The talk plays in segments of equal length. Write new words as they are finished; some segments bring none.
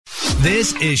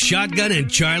This is Shotgun and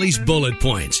Charlie's Bullet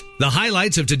Points, the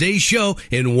highlights of today's show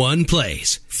in one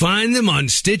place. Find them on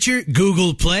Stitcher,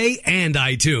 Google Play, and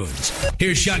iTunes.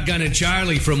 Here's Shotgun and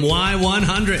Charlie from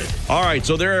Y100. All right,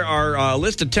 so there are a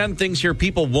list of 10 things here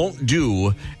people won't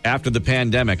do after the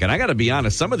pandemic. And I got to be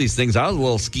honest, some of these things I was a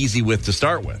little skeezy with to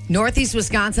start with. Northeast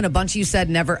Wisconsin, a bunch of you said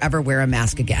never, ever wear a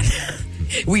mask again.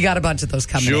 We got a bunch of those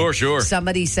coming in. Sure.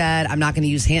 Somebody said, I'm not going to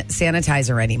use hand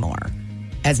sanitizer anymore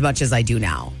as much as I do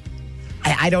now.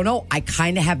 I don't know. I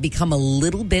kind of have become a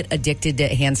little bit addicted to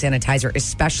hand sanitizer,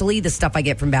 especially the stuff I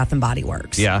get from Bath and Body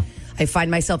Works. Yeah. I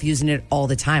find myself using it all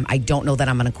the time. I don't know that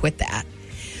I'm going to quit that.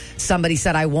 Somebody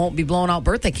said I won't be blowing out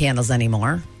birthday candles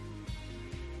anymore.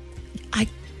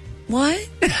 What?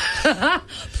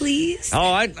 Please?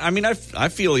 Oh, I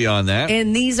feel you on that.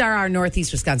 And these are our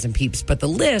Northeast Wisconsin peeps, but the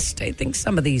list, I think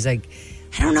some of these, I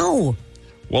don't know.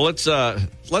 Well, let's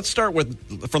start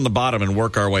from the bottom and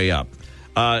work our way up.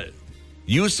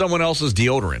 Use someone else's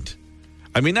deodorant.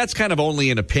 I mean, that's kind of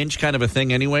only in a pinch kind of a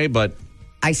thing anyway, but...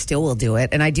 I still will do it,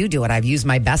 and I do it. I've used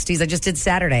my besties. I just did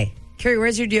Saturday. Carrie,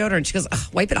 where's your deodorant? She goes,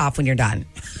 wipe it off when you're done.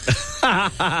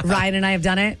 Ryan and I have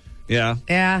done it. Yeah.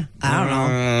 Yeah. I don't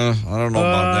know. I don't know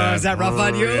about that. Is that rough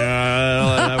on you? Yeah,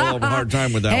 I have a little hard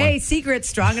time with that one. Hey, secret,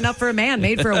 strong enough for a man,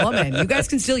 made for a woman. You guys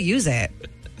can still use it.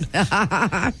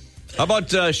 How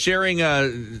about sharing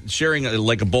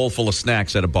like a bowl full of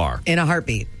snacks at a bar? In a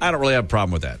heartbeat. I don't really have a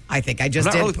problem with that. I think I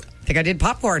did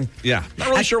popcorn. Yeah. Not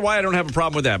really sure why I don't have a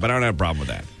problem with that, but I don't have a problem with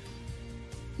that.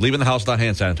 Leaving the house without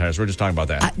hand sanitizer. We're just talking about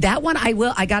that. That one I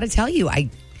will. I got to tell you, I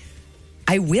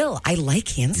will. I like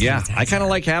hand sanitizer. Yeah, I kind of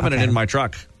like having it in my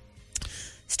truck.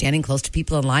 Standing close to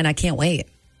people in line, I can't wait.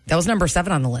 That was number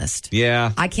 7 on the list.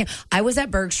 Yeah. I was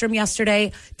at Bergstrom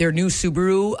yesterday. Their new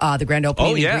Subaru, the grand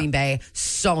opening in Green Bay.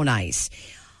 So nice.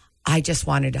 I just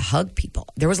wanted to hug people.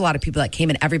 There was a lot of people that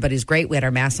came in. Everybody's great. We had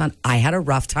our masks on. I had a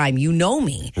rough time. You know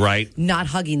me. Right. Not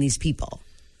hugging these people.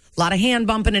 A lot of hand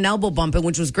bumping and elbow bumping,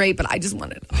 which was great, but I just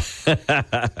wanted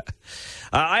to...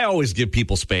 I always give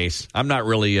people space. I'm not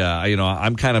really,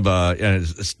 I'm kind of a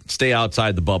stay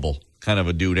outside the bubble kind of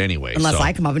a dude anyway. Unless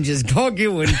I come up and just hug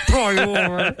you and throw you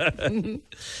over.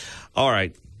 All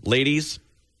right. Ladies,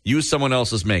 use someone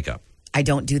else's makeup. I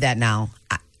don't do that now.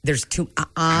 There's too, it's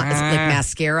like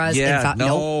mascaras. Yeah,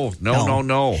 no.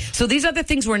 So these are the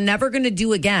things we're never going to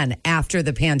do again after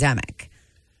the pandemic.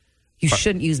 You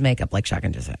shouldn't use makeup like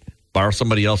Shotgun just said. Borrow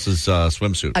somebody else's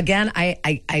swimsuit. Again,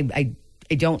 I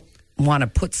don't want to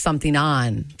put something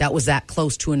on that was that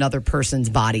close to another person's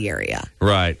body area.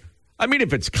 Right. I mean,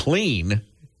 if it's clean.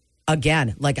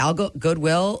 Again, like I'll go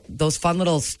Goodwill, those fun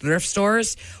little thrift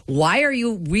stores. Why are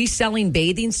you reselling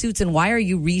bathing suits and why are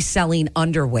you reselling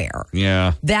underwear?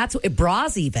 Yeah. That's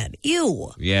bras even.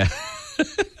 Ew. Yeah.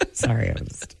 Sorry.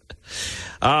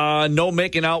 No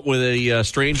making out with a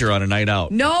stranger on a night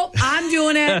out. Nope, I'm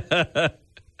doing it.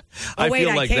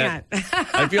 I can't.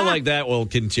 I feel like that will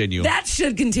continue. That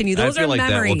should continue. Those are memories.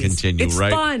 That will continue, it's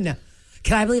right? fun.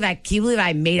 Can you believe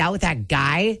I made out with that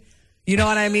guy? You know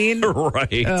what I mean?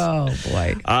 Right. Oh,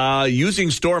 boy. Using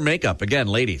store makeup. Again,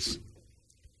 ladies.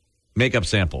 Makeup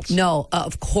samples. No,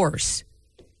 of course.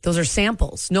 Those are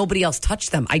samples. Nobody else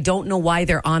touched them. I don't know why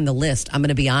they're on the list. I'm going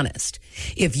to be honest.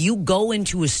 If you go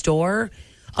into a store,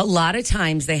 a lot of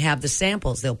times they have the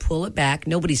samples. They'll pull it back.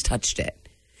 Nobody's touched it.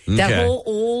 Okay. That whole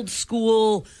old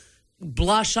school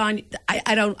blush on, I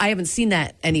haven't seen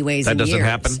that anyways in years. That doesn't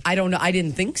happen? I don't know. I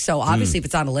didn't think so. Obviously, if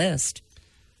it's on a list.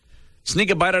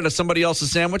 Sneak a bite out of somebody else's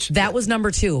sandwich? That was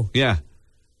number 2. Yeah.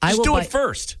 Just do it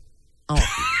first. Oh.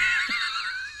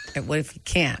 What if you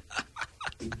can't?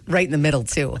 Right in the middle,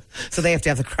 too. So they have to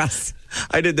have the crust.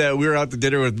 I did that. We were out to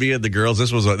dinner with me and the girls.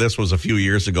 This was a few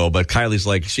years ago, but Kylie's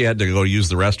like, she had to go use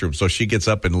the restroom. So she gets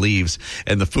up and leaves,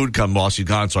 and the food come while she's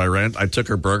gone. So I took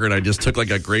her burger, and I just took like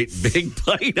a great big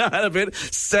bite out of it,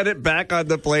 set it back on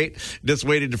the plate, just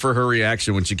waited for her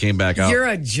reaction when she came back out. You're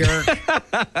a jerk.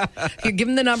 You're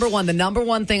giving the number 1. The number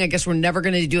 1 thing I guess we're never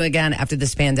going to do again after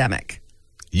this pandemic.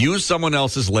 Use someone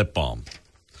else's lip balm.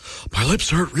 My lips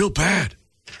hurt real bad.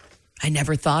 I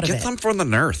never thought of it. Get some from the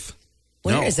Nerth.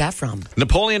 Where is that from?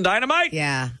 Napoleon Dynamite?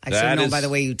 Yeah. I should have known by the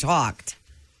way you talked.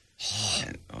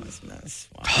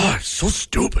 So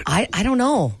stupid. I don't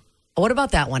know. What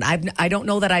about that one? I don't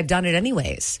know that I've done it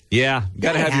anyways. Yeah.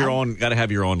 Gotta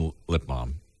have your own lip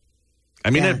balm.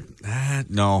 I mean,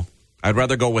 no. I'd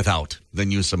rather go without than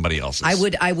use somebody else's.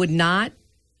 I would not.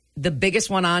 The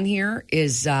biggest one on here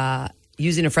is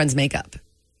using a friend's makeup.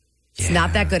 It's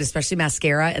not that good, especially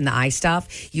mascara and the eye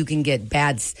stuff. You can get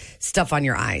bad stuff on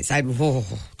your eyes.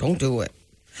 Don't do it.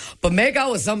 But make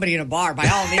out with somebody in a bar, by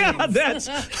all means.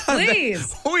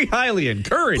 Please. We highly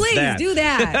encourage Please that. do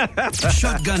that.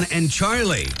 Shotgun and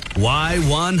Charlie,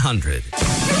 Y100.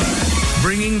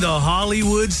 Bringing the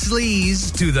Hollywood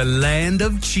sleaze to the land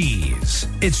of cheese.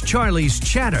 It's Charlie's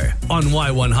Chatter on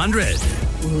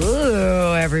Y100.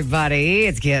 Ooh, everybody,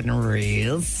 it's getting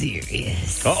real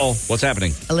serious. Uh-oh, what's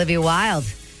happening? Olivia Wilde.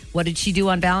 What did she do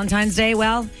on Valentine's Day?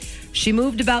 Well, she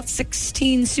moved about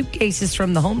 16 suitcases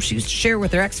from the home she used to share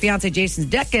with her ex-fiance Jason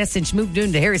Sudeikis, and she moved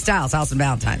into Harry Styles' house on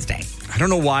Valentine's Day. I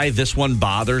don't know why this one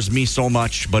bothers me so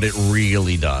much, but it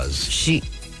really does.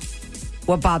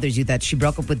 What bothers you? That she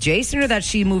broke up with Jason or that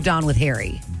she moved on with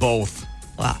Harry? Both.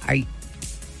 Well,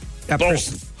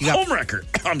 Both. Homewrecker.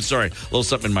 I'm sorry. A little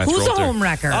something in my Who's throat. the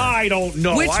homewrecker? I don't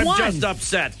know. Which I'm one? just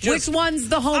upset. Which one's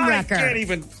the homewrecker? I can't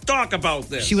even talk about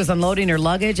this. She was unloading her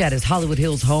luggage at his Hollywood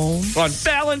Hills home. On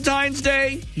Valentine's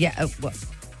Day? Yeah.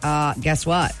 Guess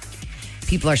what?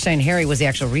 People are saying Harry was the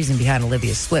actual reason behind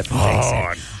Olivia's split from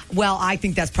Jason. Well, I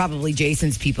think that's probably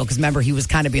Jason's people, because remember, he was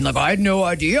kind of being like, I had no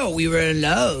idea we were in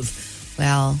love.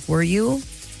 Well, were you?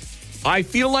 I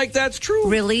feel like that's true.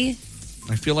 Really?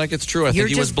 I feel like it's true. I think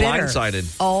he was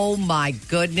blindsided. Oh, my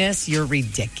goodness. You're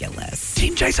ridiculous.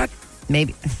 Team Jason.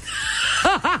 Maybe.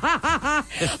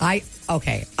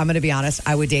 Okay, I'm going to be honest.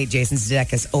 I would date Jason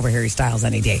Sudeikis over Harry Styles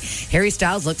any day. Harry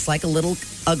Styles looks like a little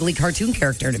ugly cartoon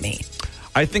character to me.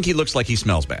 I think he looks like he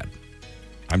smells bad.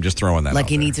 I'm just throwing that out Like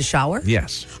he there. needs a shower?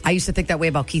 Yes. I used to think that way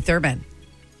about Keith Urban.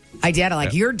 I did.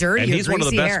 Like, you're dirty, and you're he's one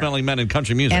of the best smelling men in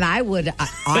country music. And I would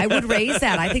raise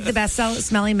that. I think the best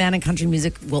smelling man in country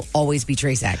music will always be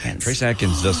Trace Adkins. Trace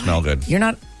Adkins does smell good. You're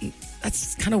not.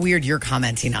 That's kind of weird. You're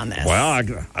commenting on this.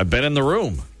 Well, I've been in the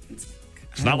room.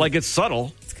 It's not like it's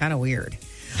subtle. It's kind of weird.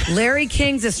 Larry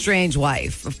King's estranged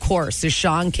wife, of course, is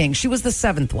Sean King. She was the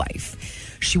seventh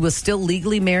wife. She was still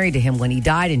legally married to him when he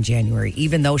died in January,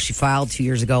 even though she filed 2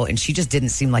 years ago, and she just didn't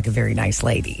seem like a very nice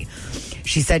lady.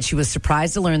 She said she was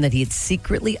surprised to learn that he had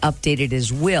secretly updated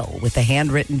his will with a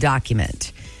handwritten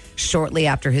document shortly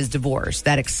after his divorce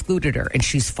that excluded her, and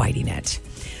she's fighting it.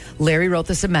 Larry wrote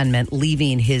this amendment,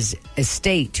 leaving his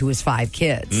estate to his 5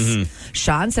 kids. Mm-hmm.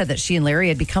 Sean said that she and Larry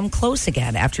had become close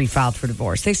again after he filed for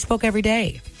divorce. They spoke every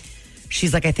day.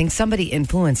 She's like, I think somebody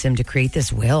influenced him to create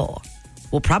this will.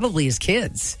 Well, probably his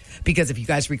kids. Because if you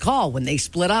guys recall, when they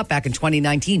split up back in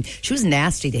 2019, she was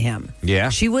nasty to him. Yeah.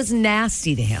 She was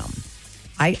nasty to him.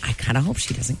 I kind of hope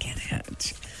she doesn't get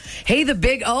it. Hey, the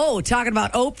Big O, talking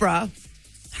about Oprah.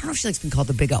 I don't know if she likes being called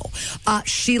the Big O.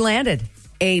 She landed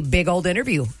a big old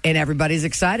interview, and everybody's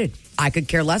excited. I could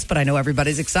care less, but I know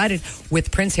everybody's excited with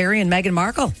Prince Harry and Meghan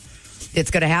Markle. It's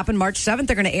going to happen March 7th.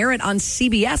 They're going to air it on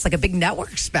CBS, like a big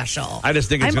network special. I just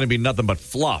think it's going to be nothing but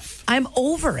fluff. I'm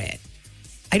over it.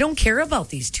 I don't care about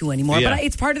these two anymore, but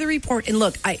it's part of the report. And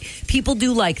look, people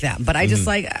do like them, but I just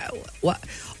like what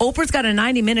Oprah's got a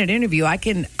 90-minute interview. I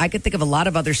could think of a lot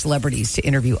of other celebrities to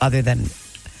interview other than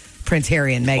Prince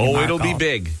Harry and Meghan Markle. It'll be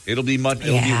big. It'll be be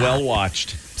well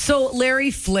watched. So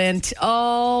Larry Flynt,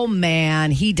 oh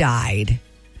man, he died.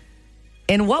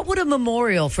 And what would a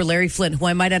memorial for Larry Flynt, who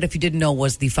I might add, if you didn't know,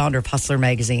 was the founder of Hustler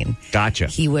magazine. Gotcha.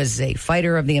 He was a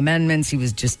fighter of the amendments. He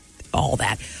was just all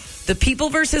that. The People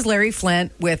versus Larry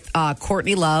Flynt with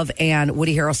Courtney Love and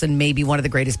Woody Harrelson may be one of the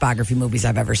greatest biography movies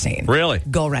I've ever seen. Really?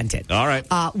 Go rent it. All right.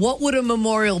 What would a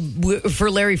memorial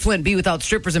for Larry Flynt be without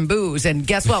strippers and booze? And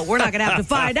guess what? We're not going to have to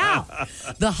find out.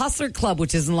 The Hustler Club,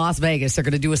 which is in Las Vegas, they're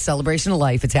going to do a celebration of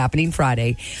life. It's happening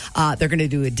Friday. They're going to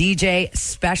do a DJ,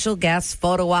 special guests,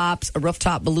 photo ops, a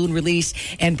rooftop balloon release,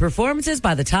 and performances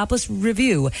by the topless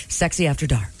review, Sexy After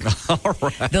Dark. All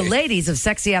right. The ladies of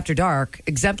Sexy After Dark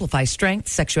exemplify strength,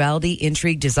 sexuality,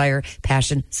 intrigue, desire,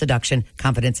 passion, seduction,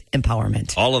 confidence,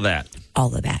 empowerment. All of that.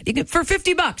 All of that. You can, for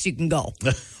 $50, you can go.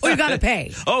 Or you got to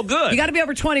pay. Oh, good. You got to be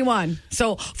over 21.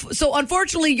 So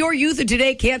unfortunately, your youth of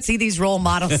today can't see these role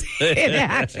models in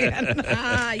action.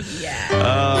 Yeah.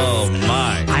 Oh,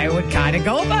 my. I would kind of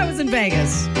go if I was in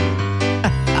Vegas.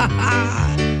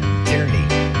 Dirty.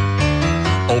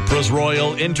 Oprah's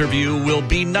royal interview will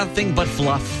be nothing but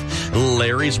fluff.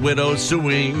 Larry's widow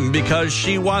suing because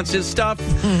she wants his stuff.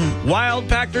 Wild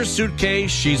packed her suitcase,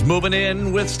 she's moving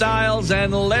in with styles,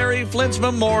 and Larry Flynt's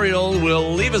memorial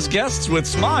will leave his guests with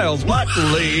smiles. What?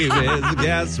 Leave his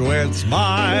guests with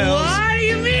smiles. What do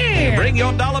you mean? Bring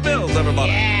your dollar bills,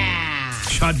 everybody. Yeah.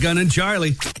 Shotgun and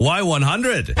Charlie,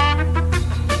 Y100.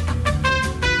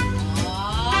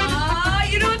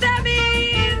 You know what that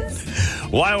means?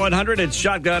 Y100, it's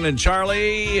Shotgun and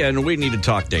Charlie, and we need to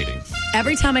talk dating.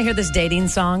 Every time I hear this dating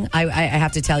song, I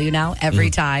have to tell you now, every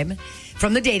time,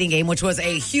 from the Dating Game, which was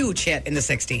a huge hit in the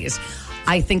 60s,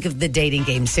 I think of the Dating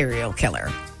Game serial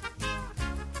killer.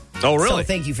 Oh, really? So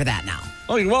thank you for that now.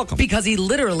 Oh, you're welcome. Because he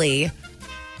literally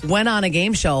went on a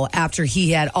game show after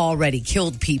he had already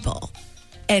killed people.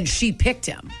 And she picked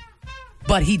him.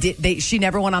 But she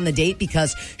never went on the date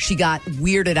because she got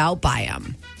weirded out by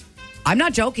him. I'm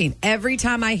not joking. Every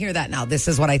time I hear that now, this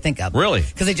is what I think of. Really?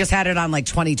 Because they just had it on like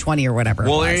 2020 or whatever.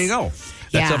 Well, there you go.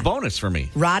 That's a bonus for me.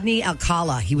 Rodney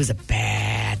Alcala, he was a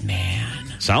bad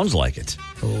man. Sounds like it.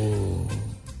 Ooh.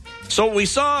 So we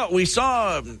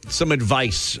saw some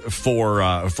advice for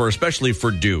especially for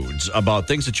dudes about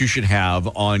things that you should have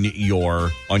on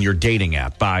your dating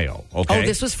app bio. Okay. Oh,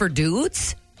 this was for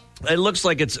dudes? It looks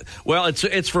like it's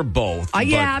for both.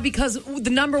 Yeah, because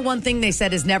the number one thing they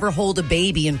said is never hold a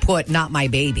baby and put "not my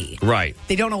baby." Right.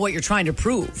 They don't know what you're trying to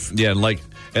prove. Yeah,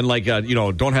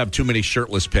 don't have too many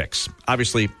shirtless pics.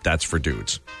 Obviously, that's for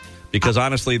dudes. Because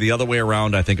honestly, the other way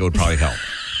around, I think it would probably help.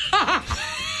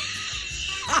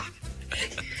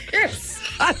 You're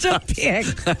such a pig.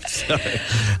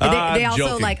 They also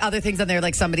joking. like other things on there.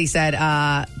 Like somebody said,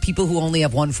 people who only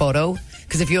have one photo.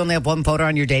 Because if you only have one photo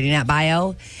on your dating app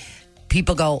bio,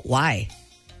 people go, why?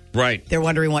 Right. They're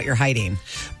wondering what you're hiding.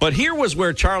 But here was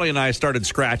where Charlie and I started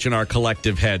scratching our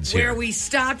collective heads here. Where we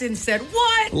stopped and said,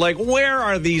 what? Like, where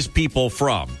are these people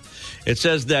from? It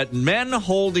says that men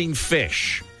holding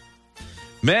fish.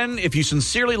 Men, if you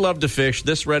sincerely love to fish,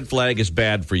 this red flag is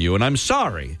bad for you. And I'm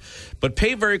sorry, but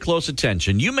pay very close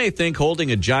attention. You may think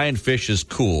holding a giant fish is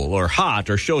cool or hot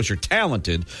or shows you're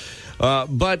talented.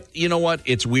 But you know what?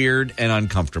 It's weird and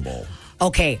uncomfortable.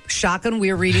 Okay, shotgun,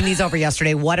 we were reading these over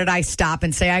yesterday. What did I stop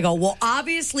and say? I go, well,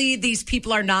 obviously these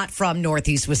people are not from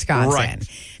Northeast Wisconsin. Right.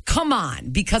 Come on,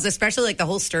 because especially like the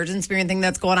whole sturgeon spearing thing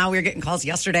that's going on. We were getting calls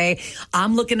yesterday.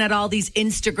 I'm looking at all these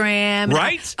Instagram.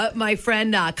 Right. My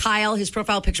friend Kyle, his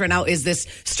profile picture right now is this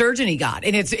sturgeon he got.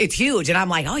 And it's huge. And I'm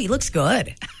like, oh, he looks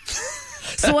good.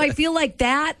 So I feel like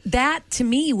that to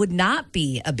me would not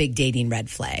be a big dating red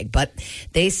flag. But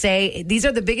they say these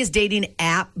are the biggest dating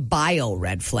app bio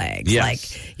red flags. Yes.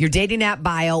 Like your dating app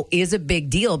bio is a big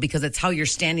deal because it's how you're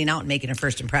standing out and making a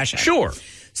first impression. Sure.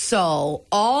 So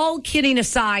all kidding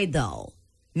aside, though,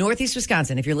 Northeast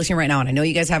Wisconsin, if you're listening right now, and I know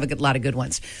you guys have a lot of good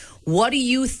ones, what do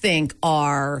you think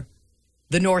are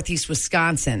the Northeast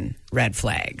Wisconsin red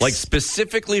flags? Like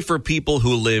specifically for people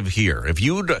who live here. If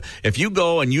you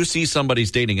go and you see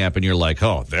somebody's dating app and you're like,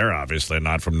 oh, they're obviously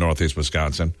not from Northeast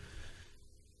Wisconsin.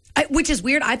 Which is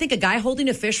weird. I think a guy holding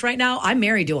a fish right now, I'm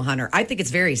married to a hunter. I think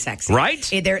it's very sexy. Right?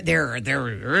 They're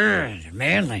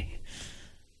manly.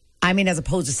 I mean, as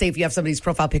opposed to say if you have somebody's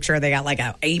profile picture and they got like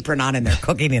an apron on and they're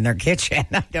cooking in their kitchen.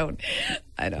 I don't.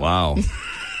 Wow.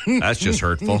 That's just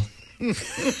hurtful.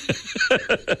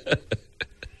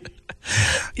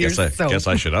 Guess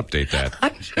I should update that.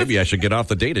 Maybe I should get off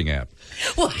the dating app.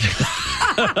 Well,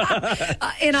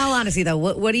 in all honesty, though,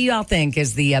 what do you all think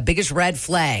is the biggest red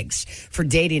flags for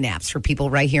dating apps for people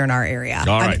right here in our area?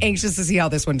 All right. I'm anxious to see how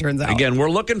this one turns out. Again, we're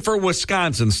looking for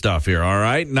Wisconsin stuff here, all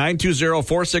right?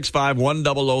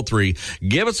 920-465-1003.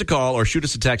 Give us a call or shoot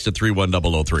us a text at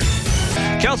 31003.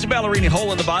 Kelsey Ballerini,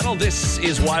 Hole in the Bottle. This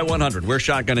is Y100. We're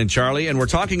Shotgun and Charlie, and we're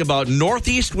talking about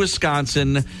Northeast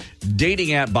Wisconsin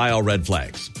dating app bio red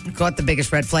flags. Got the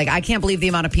biggest red flag. I can't believe the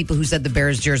amount of people who said the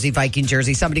Bears jersey, Viking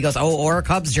jersey. Somebody goes, oh, or a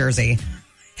Cubs jersey.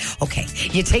 Okay,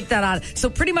 you take that out. So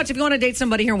pretty much if you want to date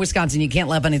somebody here in Wisconsin, you can't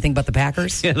love anything but the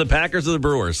Packers? Yeah, the Packers or the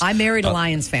Brewers. I married a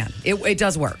Lions fan. It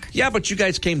does work. Yeah, but you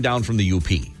guys came down from the UP.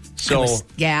 So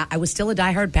I was still a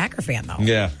diehard Packer fan, though.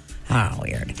 Yeah. Oh,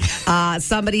 weird.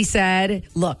 Somebody said,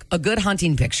 look, a good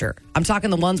hunting picture. I'm talking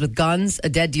the ones with guns, a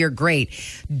dead deer, great.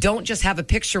 Don't just have a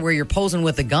picture where you're posing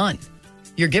with a gun.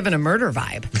 You're giving a murder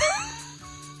vibe.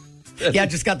 Yeah,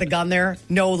 just got the gun there.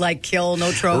 No, kill,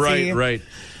 no trophy. Right.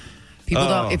 People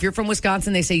don't. If you're from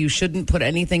Wisconsin, they say you shouldn't put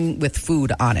anything with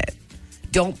food on it.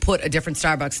 Don't put a different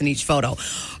Starbucks in each photo.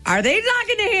 Are they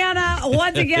talking to Hannah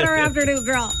once again or afternoon,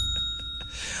 girl?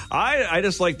 I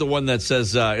just like the one that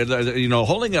says,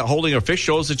 holding a fish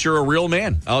shows that you're a real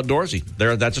man, outdoorsy.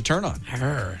 That's a turn on.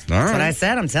 That's what I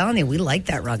said. I'm telling you, we like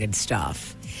that rugged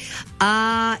stuff.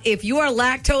 If you are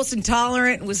lactose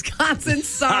intolerant, Wisconsin,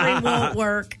 sorry, won't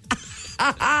work.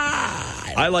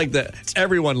 I like that.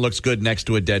 Everyone looks good next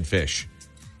to a dead fish.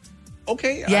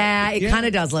 Okay. Yeah, it kind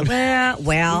of does look.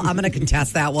 Well, I'm going to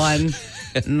contest that one.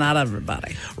 Not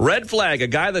everybody. Red flag, a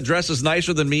guy that dresses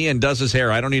nicer than me and does his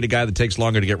hair. I don't need a guy that takes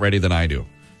longer to get ready than I do.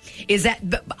 Is that,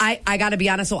 I got to be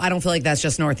honest, so I don't feel like that's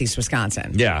just Northeast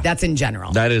Wisconsin. Yeah. That's in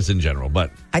general. That is in general,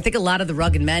 but. I think a lot of the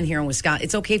rugged men here in Wisconsin,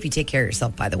 it's okay if you take care of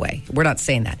yourself, by the way. We're not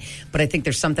saying that. But I think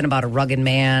there's something about a rugged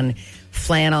man,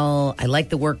 flannel. I like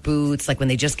the work boots, like when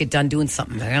they just get done doing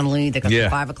something manly. They got the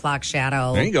 5 o'clock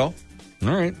shadow. There you go.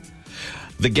 All right.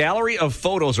 The gallery of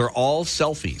photos are all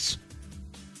selfies.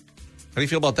 How do you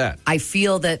feel about that? I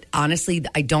feel that, honestly,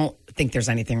 I don't think there's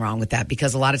anything wrong with that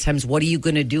because a lot of times, what are you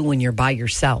going to do when you're by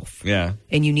yourself? Yeah.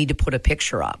 And you need to put a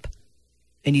picture up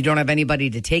and you don't have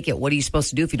anybody to take it. What are you supposed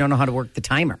to do if you don't know how to work the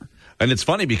timer? And it's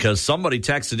funny because somebody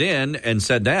texted in and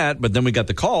said that, but then we got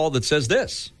the call that says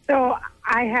this. So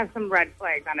I have some red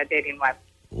flags on a dating website.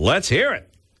 Let's hear it.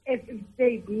 If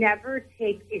they never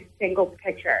take a single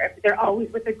picture, if they're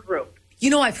always with a group. You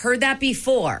know, I've heard that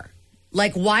before.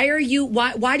 Like, why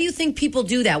do you think people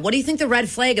do that? What do you think the red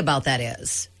flag about that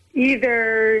is?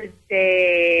 Either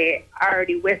they are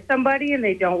already with somebody and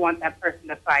they don't want that person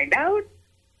to find out,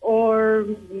 or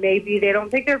maybe they don't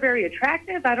think they're very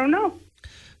attractive. I don't know.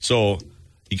 So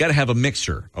you got to have a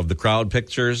mixture of the crowd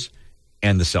pictures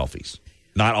and the selfies.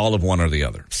 Not all of one or the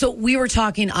other. So we were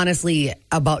talking, honestly,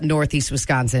 about Northeast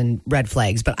Wisconsin red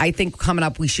flags, but I think coming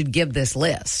up we should give this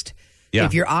list. Yeah.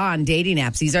 If you're on dating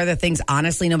apps, these are the things,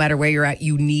 honestly, no matter where you're at,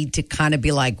 you need to kind of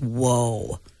be like,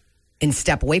 whoa, and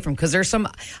step away from. Because there's some,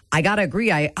 I got to agree.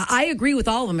 I agree with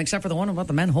all of them except for the one about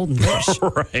the men holding fish.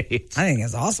 Right. I think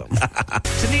it's awesome.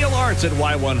 To Neil Arts at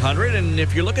Y100. And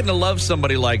if you're looking to love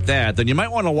somebody like that, then you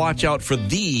might want to watch out for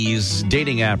these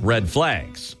dating app red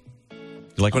flags.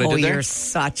 You like what I did there? You're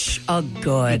such a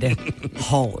good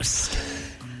host.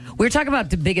 We were talking about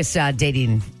the biggest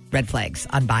dating red flags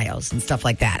on bios and stuff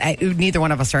like that. Neither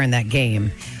one of us are in that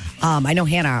game. I know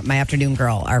Hannah, my afternoon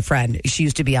girl, our friend, she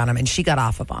used to be on them, and she got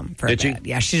off of them for a bit. She?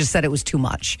 Yeah, she just said it was too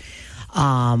much.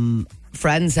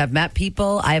 Friends have met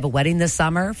people. I have a wedding this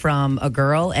summer from a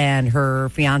girl and her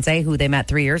fiance who they met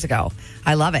 3 years ago.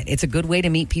 I love it. It's a good way to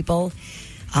meet people,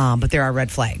 but there are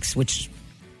red flags, which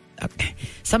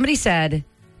somebody said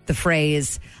the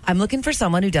phrase, I'm looking for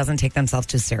someone who doesn't take themselves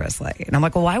too seriously. And I'm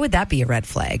like, well, why would that be a red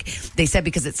flag? They said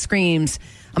because it screams,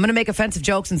 I'm going to make offensive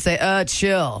jokes and say,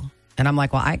 chill. And I'm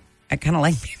like, well, I kind of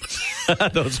like people.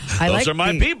 those are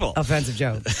my people. Offensive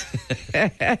jokes.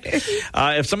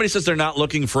 If somebody says they're not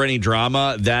looking for any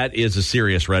drama, that is a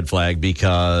serious red flag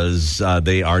because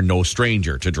they are no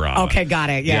stranger to drama. Okay, got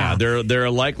it. Yeah.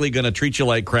 They're likely going to treat you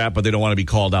like crap, but they don't want to be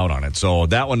called out on it. So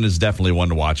that one is definitely one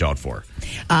to watch out for.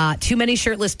 Too many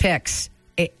shirtless pics.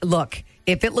 Look,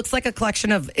 if it looks like a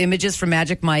collection of images from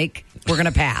Magic Mike, we're going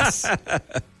to pass.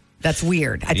 That's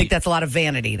weird. I think that's a lot of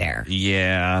vanity there.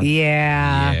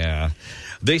 Yeah.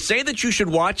 They say that you should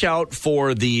watch out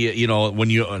for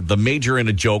the major in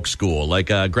a joke school, like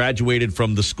graduated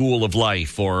from the School of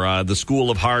Life or the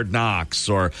School of Hard Knocks,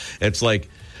 or it's like,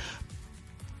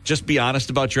 just be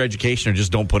honest about your education or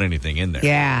just don't put anything in there.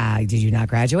 Yeah. Did you not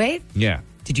graduate? Yeah.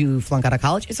 Did you flunk out of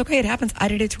college? It's okay. It happens. I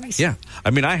did it twice. Yeah. I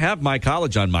mean, I have my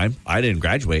college on mine. I didn't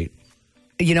graduate.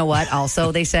 You know what?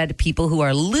 Also, they said people who are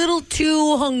a little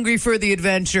too hungry for the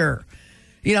adventure.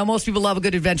 You know, most people love a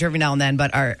good adventure every now and then,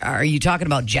 but are you talking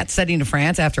about jet setting to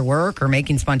France after work or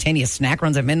making spontaneous snack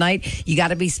runs at midnight? You got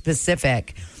to be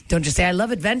specific. Don't just say, I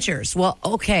love adventures. Well,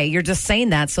 okay, you're just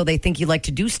saying that so they think you like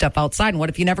to do stuff outside. And what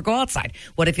if you never go outside?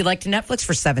 What if you like to Netflix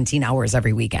for 17 hours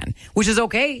every weekend? Which is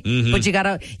okay, but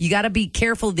you gotta be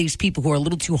careful of these people who are a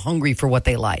little too hungry for what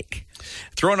they like.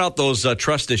 Throwing out those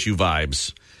trust issue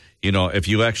vibes. You know, if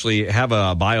you actually have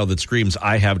a bio that screams,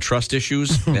 I have trust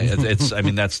issues,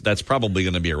 that's probably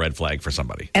going to be a red flag for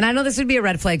somebody. And I know this would be a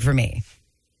red flag for me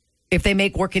if they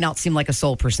make working out seem like a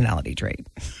sole personality trait.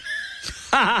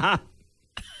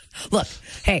 Look,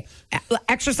 hey,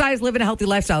 exercise, living a healthy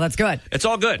lifestyle, that's good. It's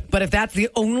all good. But if that's the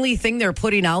only thing they're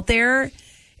putting out there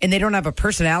and they don't have a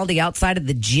personality outside of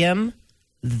the gym,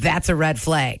 that's a red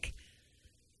flag.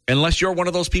 Unless you're one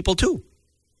of those people, too.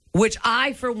 Which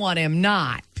I, for one, am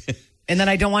not. And then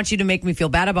I don't want you to make me feel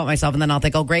bad about myself. And then I'll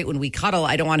think, oh, great, when we cuddle,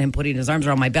 I don't want him putting his arms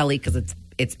around my belly because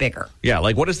it's bigger. Yeah,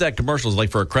 like what is that commercial? It's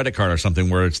like for a credit card or something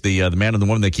where it's the man and the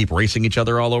woman, they keep racing each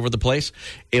other all over the place.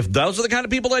 If those are the kind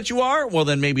of people that you are, well,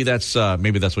 then maybe that's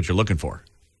what you're looking for.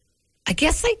 I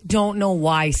guess I don't know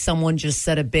why someone just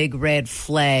said a big red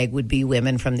flag would be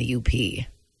women from the UP. It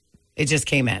just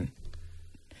came in.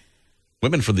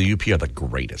 Women from the UP are the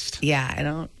greatest. Yeah, I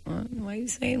don't. Why are you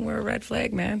saying we're a red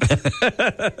flag, man?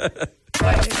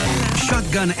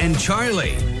 Shotgun and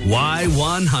Charlie,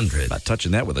 Y100. Not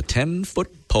touching that with a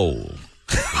 10-foot pole.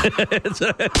 Shotgun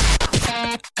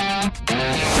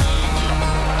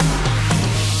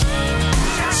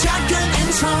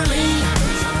and Charlie,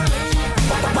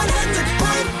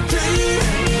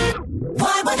 100.3